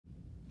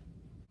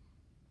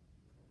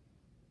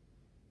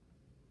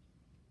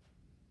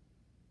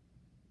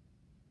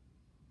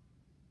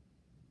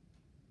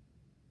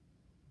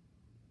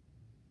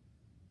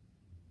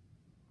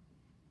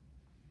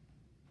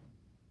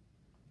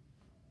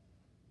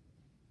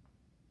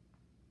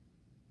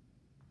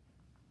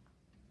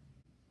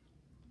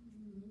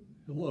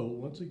Hello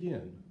once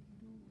again.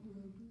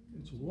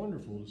 It's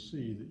wonderful to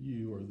see that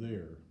you are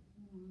there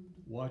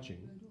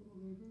watching,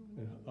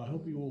 and I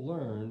hope you will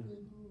learn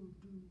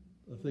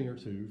a thing or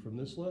two from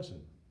this lesson.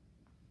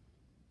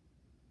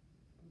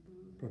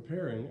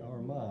 Preparing our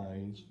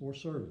minds for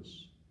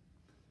service.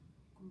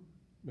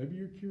 Maybe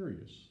you're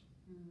curious.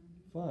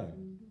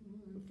 Fine.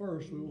 But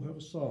first, we will have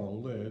a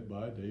song led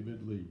by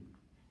David Lee.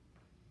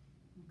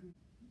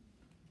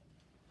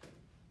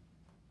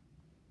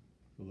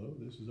 Hello,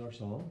 this is our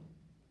song.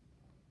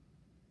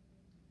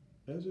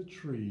 As a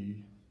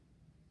tree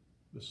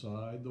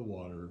beside the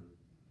water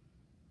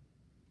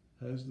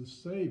has the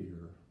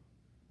Savior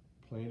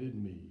planted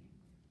me.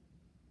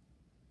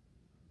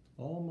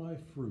 All my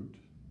fruit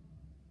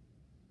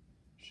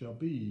shall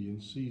be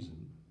in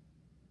season.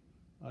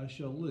 I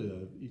shall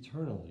live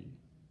eternally.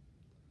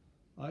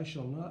 I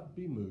shall not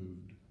be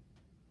moved.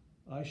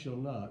 I shall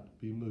not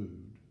be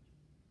moved.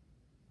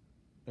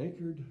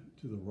 Anchored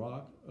to the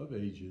rock of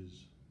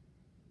ages,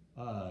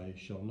 I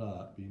shall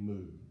not be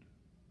moved.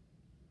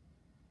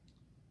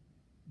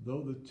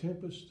 Though the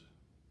tempest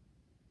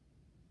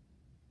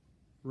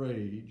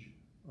rage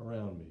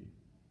around me,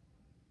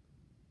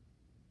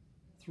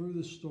 through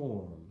the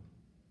storm,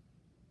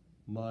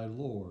 my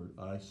Lord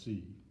I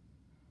see,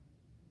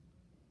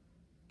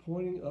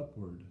 pointing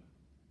upward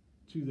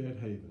to that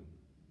haven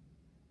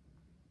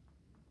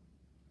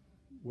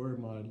where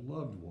my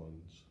loved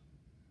ones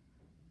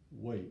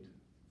wait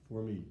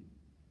for me.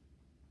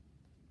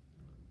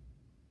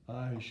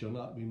 I shall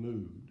not be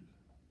moved.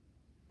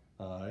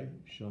 I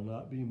shall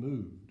not be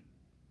moved.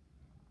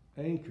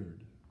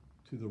 Anchored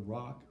to the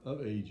rock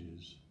of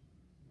ages,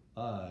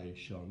 I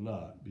shall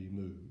not be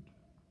moved.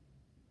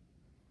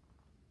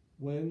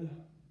 When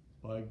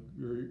by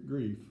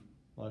grief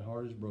my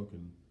heart is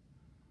broken,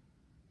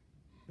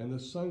 and the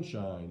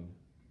sunshine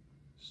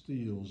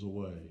steals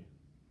away,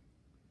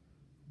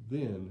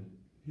 then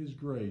His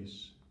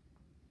grace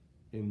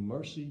in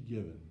mercy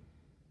given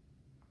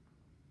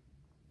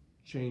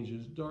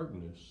changes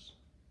darkness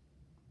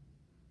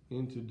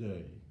into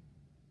day.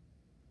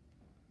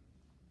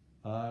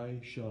 I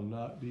shall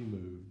not be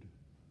moved.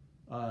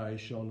 I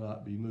shall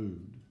not be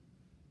moved.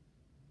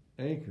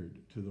 Anchored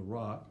to the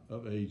rock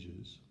of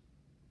ages,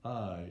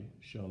 I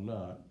shall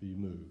not be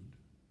moved.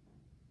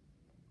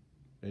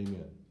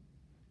 Amen.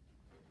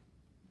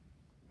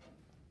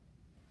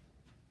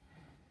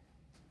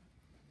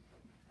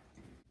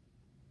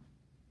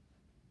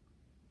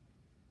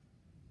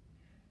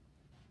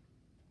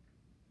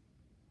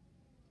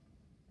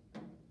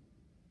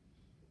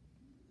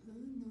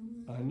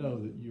 I know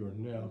that you are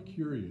now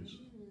curious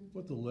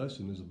what the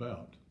lesson is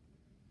about.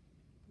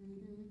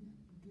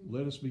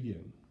 Let us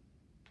begin.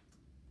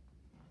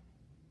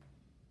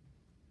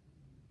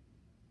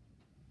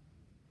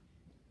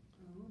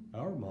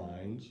 Our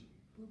minds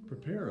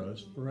prepare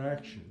us for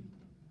action.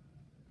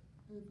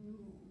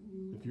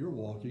 If you're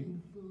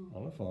walking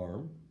on a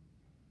farm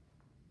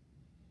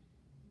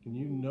and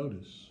you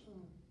notice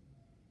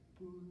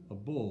a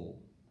bull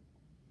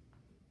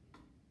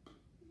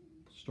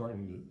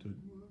starting to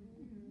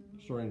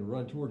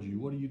run towards you,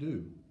 what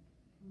do?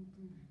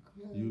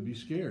 You would be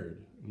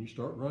scared and you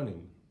start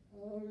running.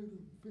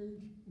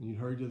 And you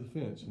hurry to the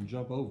fence and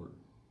jump over.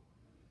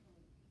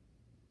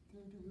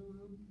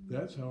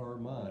 That's how our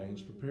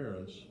minds prepare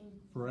us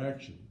for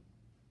action.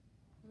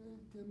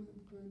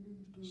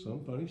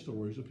 Some funny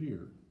stories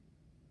appear.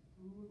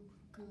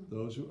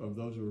 Those who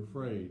are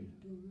afraid.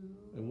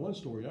 And one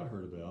story I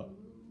heard about,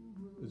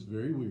 it's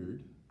very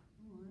weird.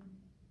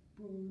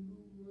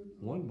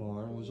 One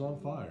barn was on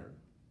fire.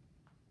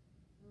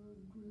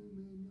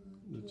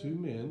 The two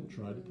men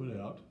tried to put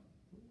out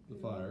the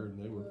fire, and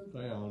they were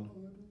found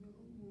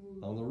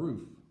on the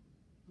roof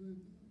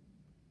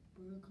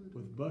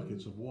with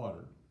buckets of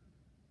water.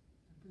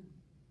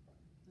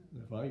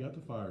 They finally got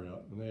the fire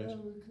out, and they asked,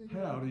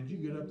 "How did you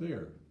get up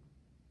there?"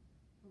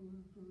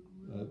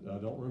 I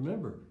don't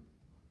remember.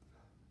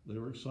 They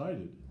were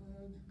excited.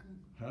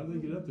 How did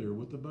they get up there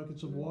with the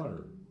buckets of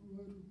water?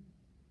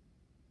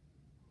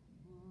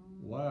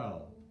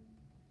 Wow.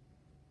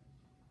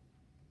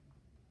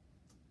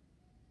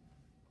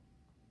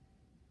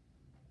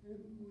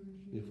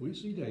 If we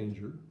see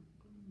danger,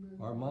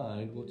 our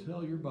mind will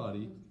tell your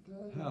body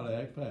how to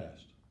act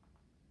fast.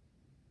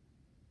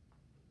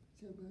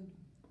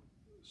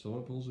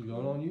 Someone pulls a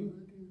gun on you,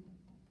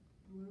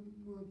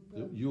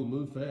 you'll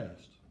move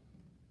fast.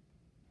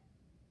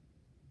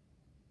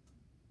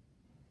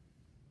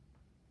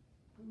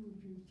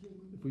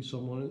 If we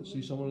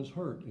see someone is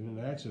hurt in an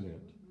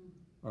accident,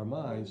 our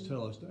minds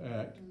tell us to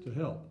act to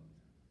help.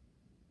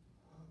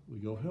 We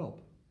go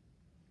help.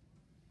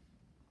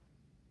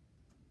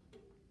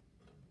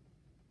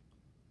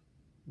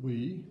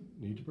 We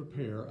need to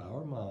prepare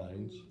our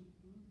minds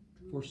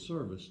for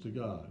service to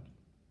God.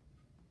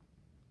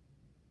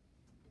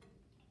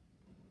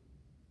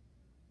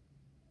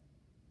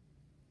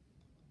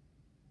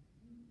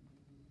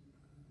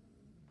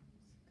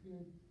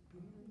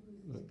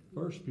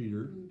 First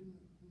Peter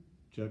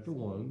chapter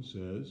 1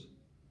 says,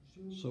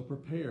 "So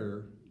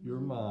prepare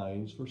your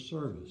minds for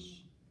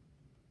service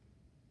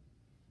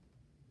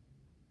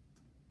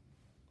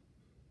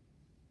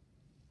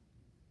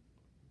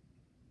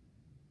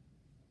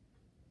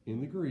In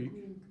the Greek,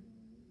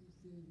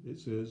 it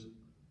says,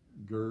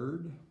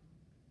 gird,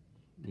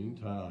 meaning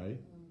tie,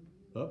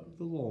 up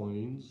the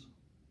loins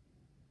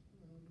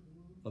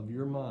of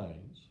your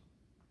minds.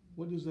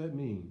 What does that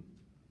mean?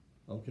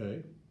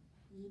 Okay.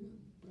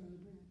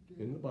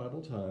 In the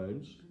Bible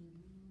times,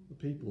 the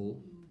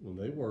people, when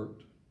they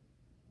worked,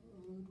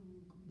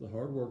 the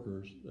hard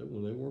workers, that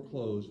when they wore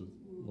clothes with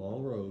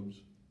long robes,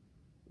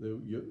 they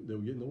would get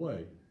in the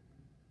way.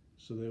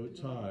 So they would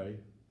tie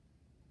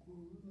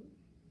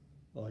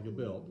like a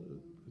belt.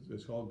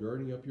 It's called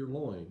girding up your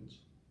loins.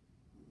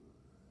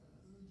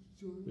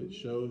 It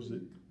shows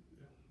that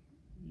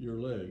your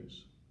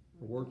legs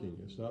are working.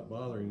 It's not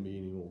bothering me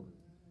anymore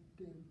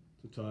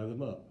to tie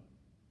them up.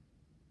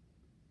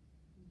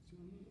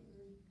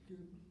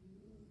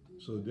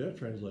 So the Deaf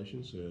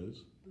translation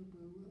says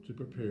to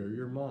prepare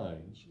your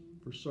minds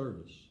for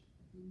service.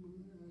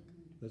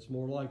 That's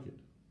more like it.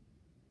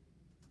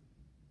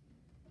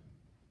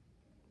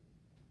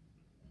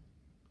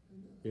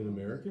 In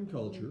American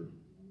culture,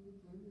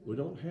 we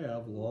don't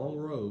have long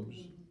robes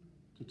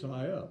to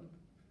tie up.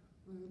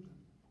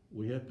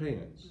 We have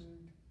pants.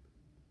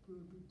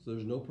 So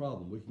there's no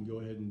problem. We can go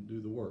ahead and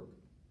do the work.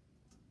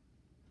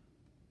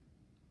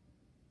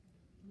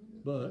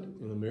 But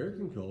in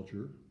American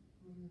culture,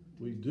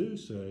 we do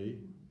say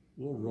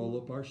we'll roll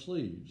up our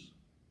sleeves.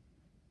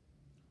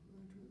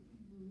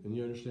 And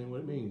you understand what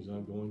it means.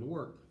 I'm going to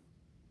work.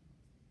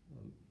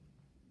 I'm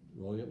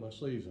rolling up my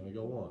sleeves and I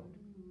go on.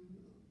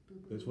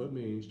 That's what it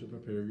means to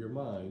prepare your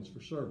minds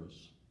for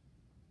service.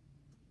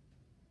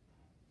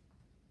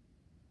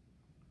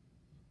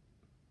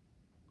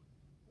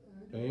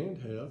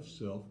 And have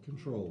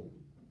self-control.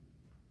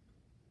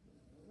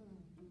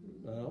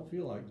 I don't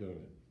feel like doing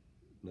it.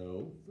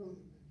 No.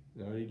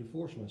 Now I need to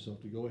force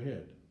myself to go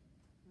ahead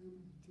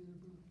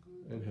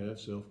and have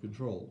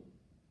self-control.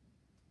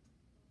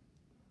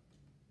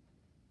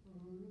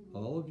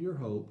 All of your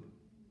hope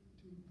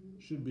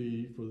should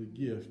be for the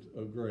gift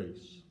of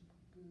grace,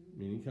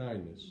 meaning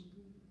kindness,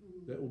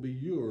 that will be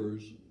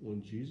yours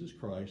when Jesus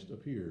Christ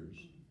appears,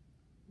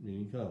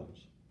 meaning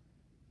comes.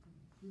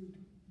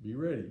 Be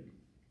ready.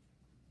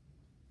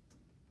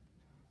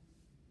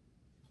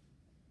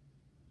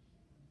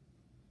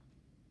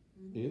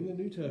 In the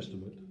New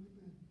Testament,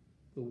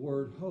 the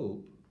word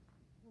hope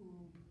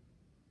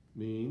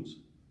means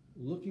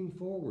looking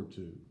forward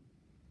to.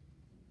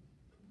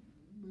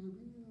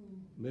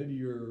 Maybe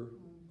your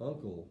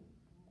uncle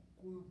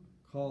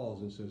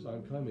calls and says,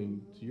 I'm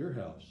coming to your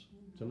house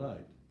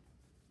tonight.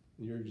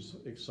 And you're just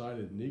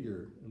excited and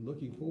eager and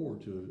looking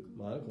forward to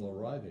my uncle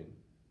arriving.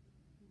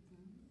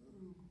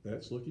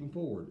 That's looking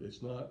forward.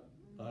 It's not,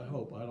 I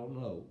hope, I don't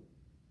know.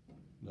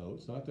 No,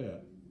 it's not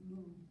that.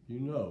 You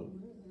know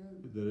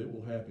that it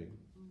will happen.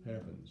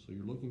 So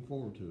you're looking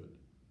forward to it.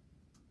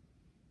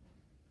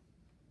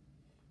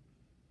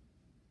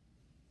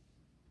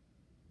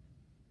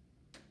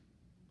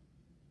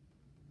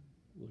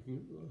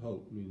 Looking at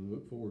hope, meaning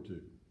look forward to.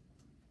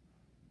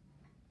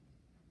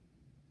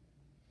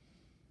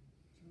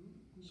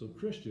 So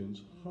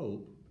Christians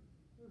hope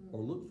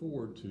or look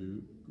forward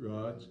to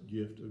God's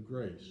gift of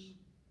grace,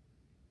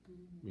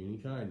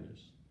 meaning kindness.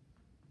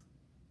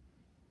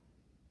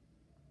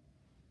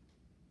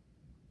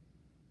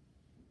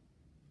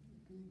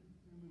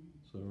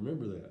 So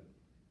remember that.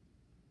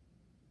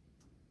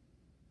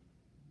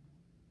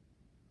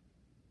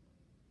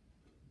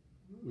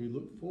 We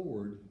look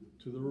forward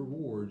to the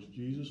rewards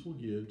Jesus will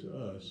give to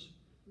us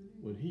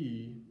when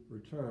He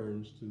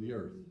returns to the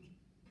earth.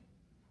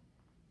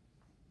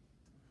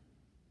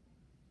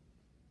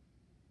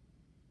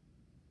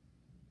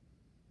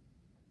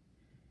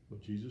 When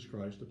Jesus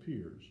Christ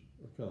appears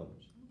or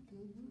comes.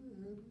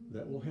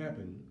 That will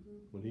happen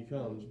when He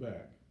comes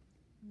back,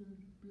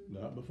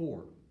 not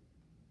before.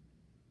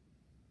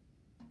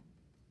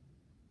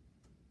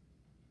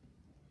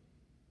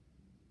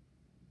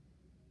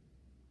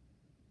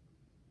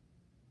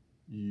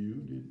 You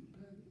did,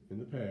 in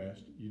the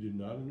past, you did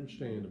not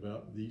understand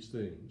about these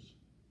things.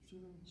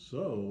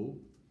 So,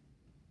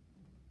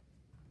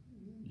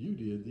 you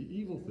did the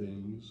evil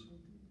things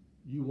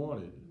you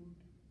wanted.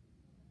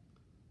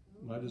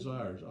 My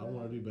desires, I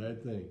want to do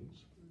bad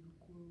things.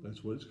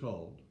 That's what it's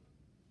called.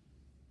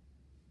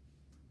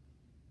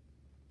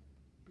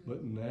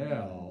 But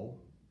now,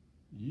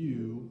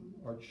 you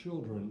are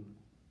children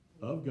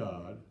of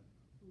God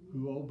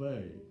who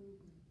obey.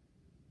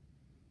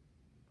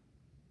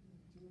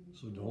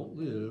 So don't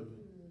live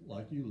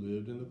like you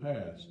lived in the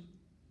past.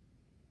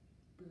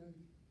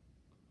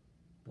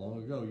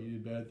 Long ago, you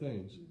did bad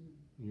things.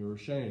 And you're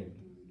ashamed.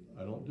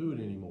 I don't do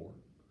it anymore.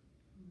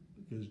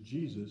 Because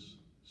Jesus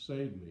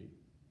saved me.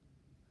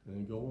 And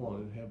then go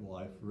on and have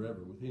life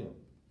forever with Him.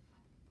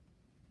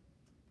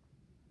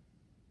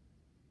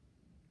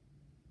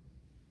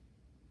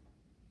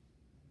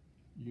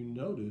 You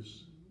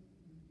notice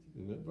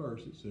in that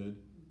verse it said,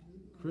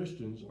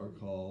 Christians are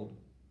called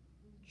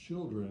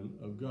children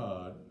of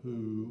God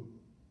who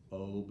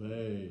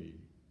obey.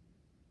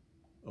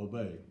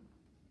 Obey.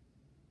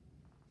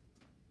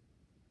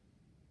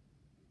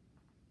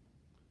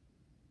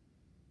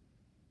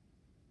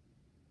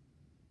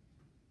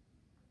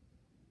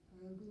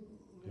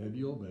 Have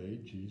you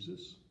obeyed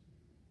Jesus?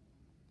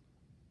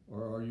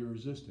 Or are you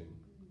resisting?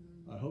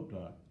 I hope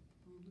not.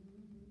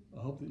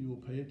 I hope that you will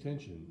pay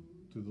attention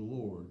to the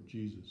Lord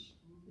Jesus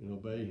and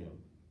obey him.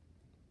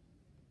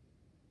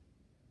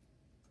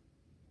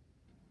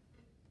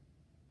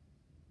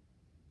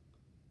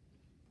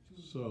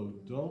 So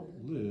don't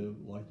live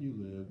like you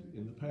lived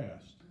in the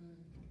past.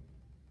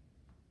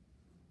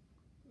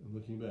 And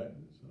looking back,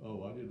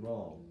 oh, I did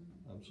wrong.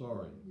 I'm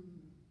sorry.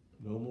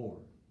 No more.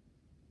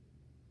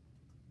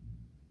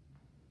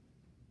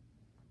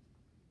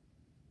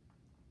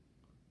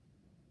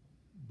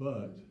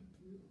 But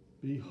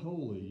be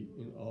holy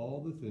in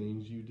all the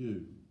things you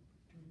do,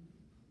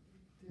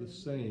 the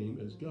same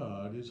as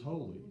God is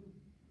holy.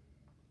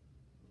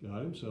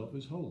 God himself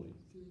is holy.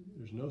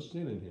 There's no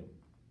sin in him.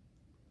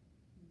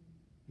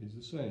 He's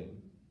the same.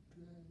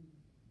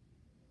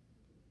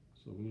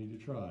 So we need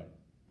to try.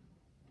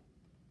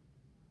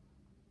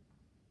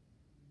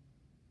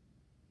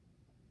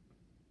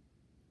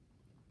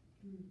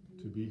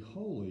 To be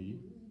holy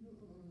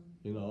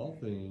in all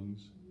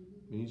things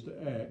means to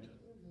act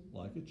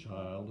like a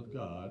child of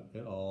God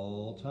at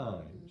all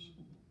times.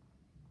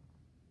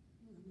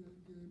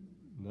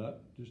 Not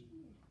just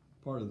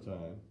part of the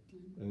time.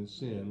 And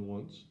sin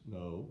once,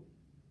 no.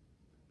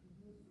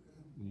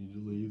 You need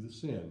to leave the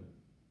sin.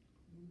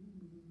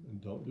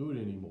 And don't do it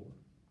anymore.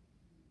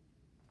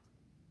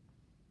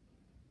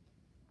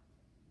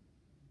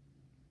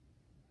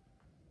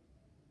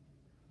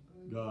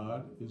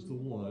 God is the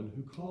one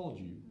who called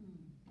you.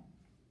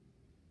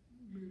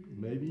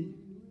 Maybe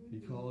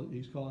he's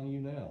calling you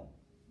now.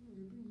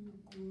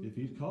 If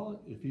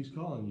he's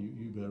calling you,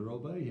 you better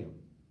obey him.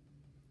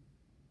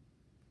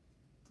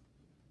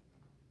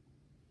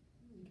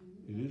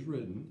 It is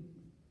written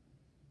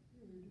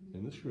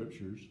in the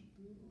scriptures,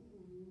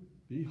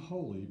 be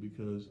holy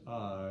because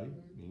I,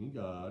 meaning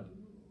God,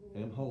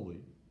 am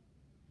holy.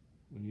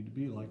 We need to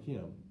be like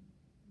him.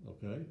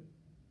 Okay?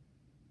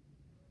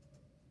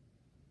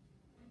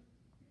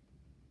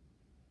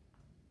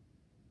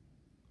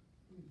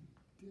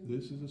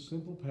 This is a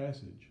simple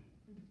passage,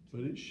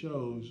 but it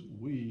shows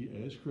we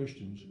as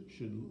Christians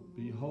should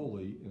be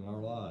holy in our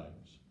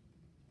lives.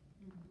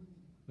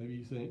 Maybe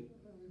you think,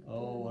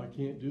 oh, I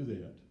can't do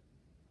that.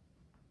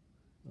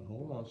 Now,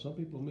 hold on. Some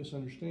people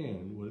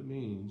misunderstand what it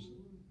means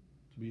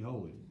to be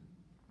holy.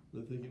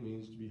 They think it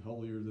means to be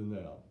holier than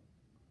thou.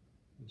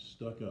 It's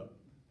stuck up.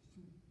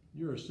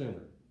 You're a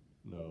sinner.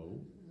 No,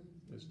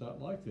 it's not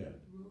like that.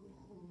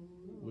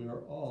 We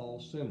are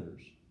all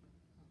sinners.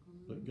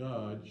 But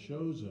God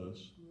shows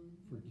us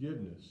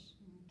forgiveness.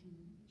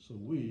 So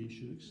we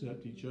should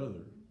accept each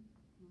other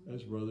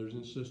as brothers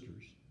and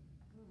sisters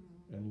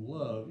and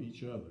love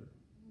each other.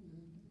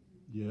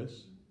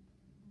 Yes,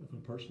 if a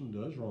person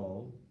does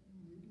wrong,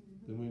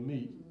 then we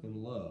meet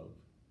in love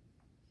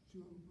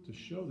to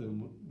show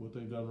them what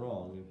they've done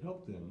wrong and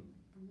help them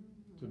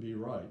to be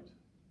right.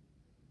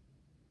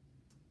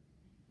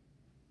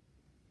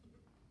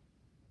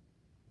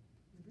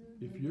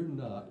 If you're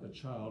not a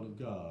child of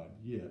God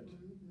yet,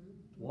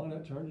 why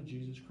not turn to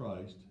Jesus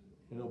Christ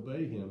and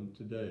obey him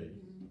today?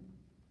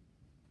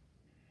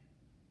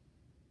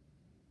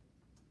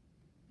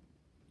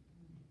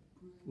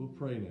 We'll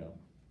pray now.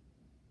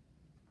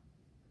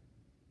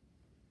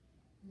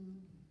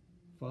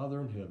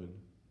 Father in heaven,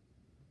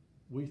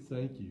 we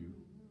thank you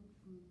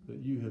that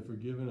you have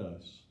forgiven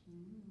us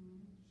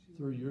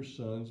through your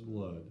Son's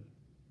blood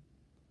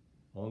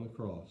on the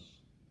cross.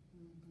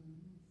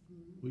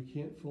 We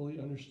can't fully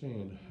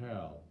understand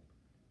how,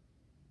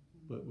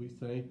 but we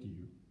thank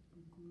you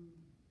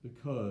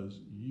because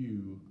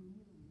you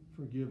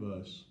forgive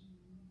us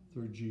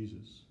through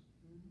Jesus.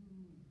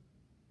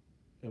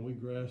 And we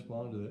grasp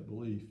onto that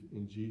belief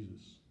in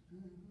Jesus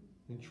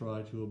and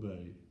try to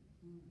obey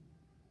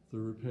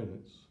through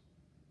repentance,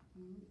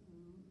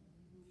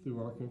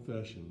 through our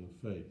confession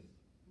of faith,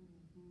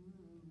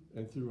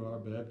 and through our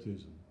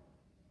baptism.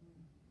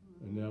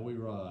 And now we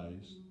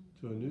rise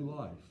to a new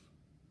life.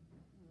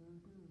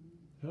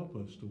 Help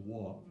us to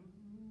walk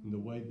in the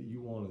way that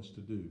you want us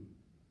to do.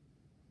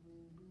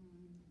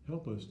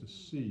 Help us to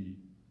see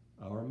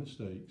our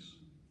mistakes,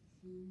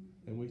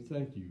 and we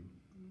thank you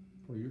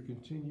for your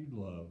continued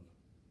love.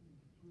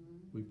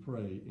 We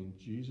pray in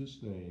Jesus'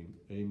 name,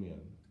 amen.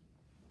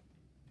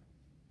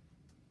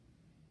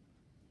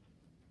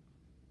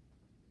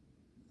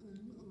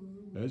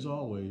 As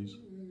always,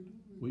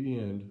 we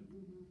end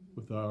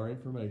with our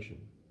information.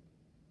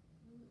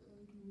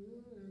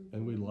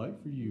 And we'd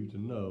like for you to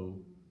know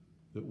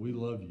that we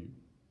love you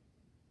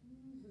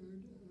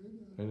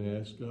and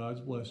ask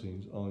God's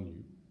blessings on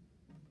you.